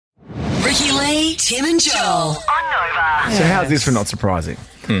Lee, Tim and Joel. On Nova. So how's this for not surprising?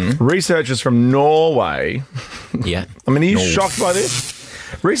 Researchers from Norway. Yeah. I mean, are you shocked by this?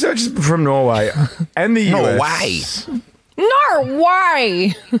 Researchers from Norway and the US.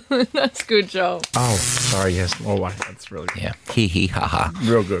 Norway. That's good, Joel. Oh, sorry, yes, Norway. That's really good. Yeah. Hee hee ha ha.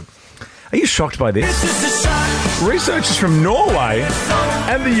 Real good. Are you shocked by this? Researchers from Norway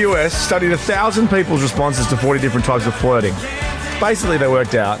and the US studied 1,000 people's responses to 40 different types of flirting. Basically, they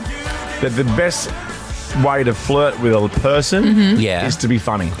worked out that the best way to flirt with a person Yeah. is to be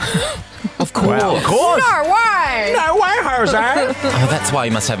funny. Of course. Wow, of course. Norway. No way, Jose. Oh, that's why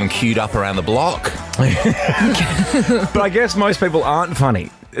you must have them queued up around the block. But I guess most people aren't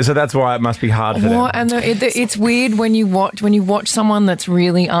funny, so that's why it must be hard for them. And it's weird when you watch someone that's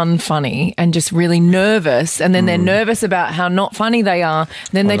really unfunny and just really nervous, and then they're nervous about how not funny they are.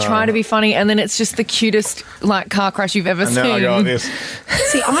 Then they try to be funny, and then it's just the cutest car crash you've ever And seen. then I go like this.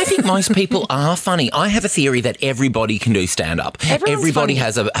 See, I think most people are funny. I have a theory that everybody can do stand-up. Everybody funny.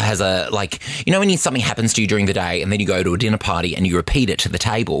 has a like, you know, when something happens to you during the day and then you go to a dinner party and you repeat it to the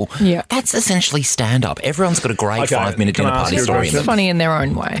table. Yeah. That's essentially stand-up. Everyone's got a great Okay, 5-minute can I dinner ask party you a story in question? them. Funny in their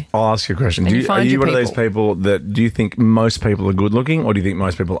own way. I'll ask you a question. And you Are find you your one of those people. people that do you think most people are good looking, or do you think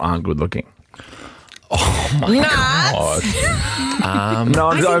most people aren't good looking? Nah. No,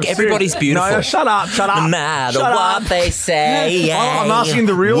 I think everybody's beautiful. No, shut up. No matter what they say. I'm asking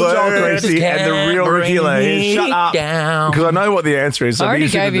the real Joel words Creasy and the real can't Ricky bring Lee. me Shut up. down. Because I know what the answer is. So I already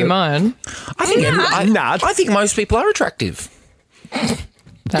should gave do you it. mine. I think I think most people are attractive.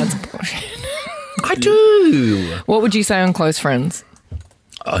 That's bullshit. I do. What would you say on Close Friends?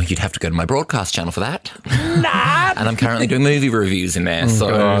 Oh, you'd have to go to my broadcast channel for that. And I'm currently doing movie reviews in there.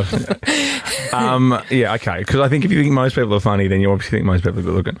 So Yeah, okay. Because I think if you think most people are funny, then you obviously think most people are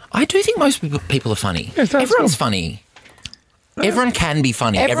good looking. I do think most people are funny. Yes, that's Everyone's cool. funny. Everyone can be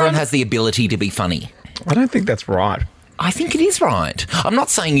funny. Everyone has the ability to be funny. I don't think that's right. I think it is right. I'm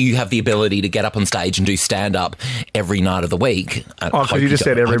not saying you have the ability to get up on stage and do stand-up every night of the week. Oh, because you just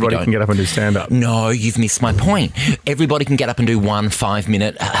said everybody can get up and do stand-up. No, you've missed my point. Everybody can get up and do one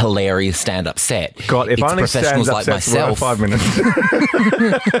 5-minute hilarious stand-up set. God, if it's only professionals stand-up like sets were myself. 5 minutes.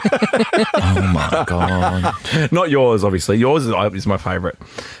 Oh my god! Not yours, obviously. Yours is my favourite.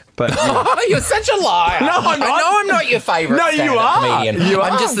 But You're such a liar. No, I'm not. I know I'm not your favourite. No, you stand-up are. Comedian. You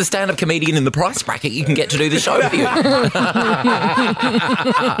I'm are. just the stand-up comedian in the price bracket you can get to do the show with you.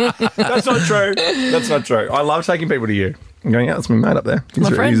 that's not true. That's not true. I love taking people to you. I'm going, yeah, that's my mate up there.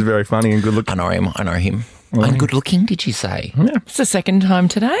 He's very funny and good looking. I know him. I'm good looking, did you say? It's the second time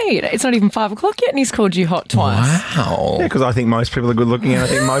today. It's not even 5 o'clock yet and he's called you hot twice. Wow. Yeah, because I think most people are good looking and I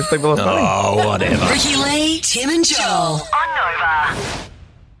think most people are funny. Oh, whatever. Ricky Lee, Tim and Joel. On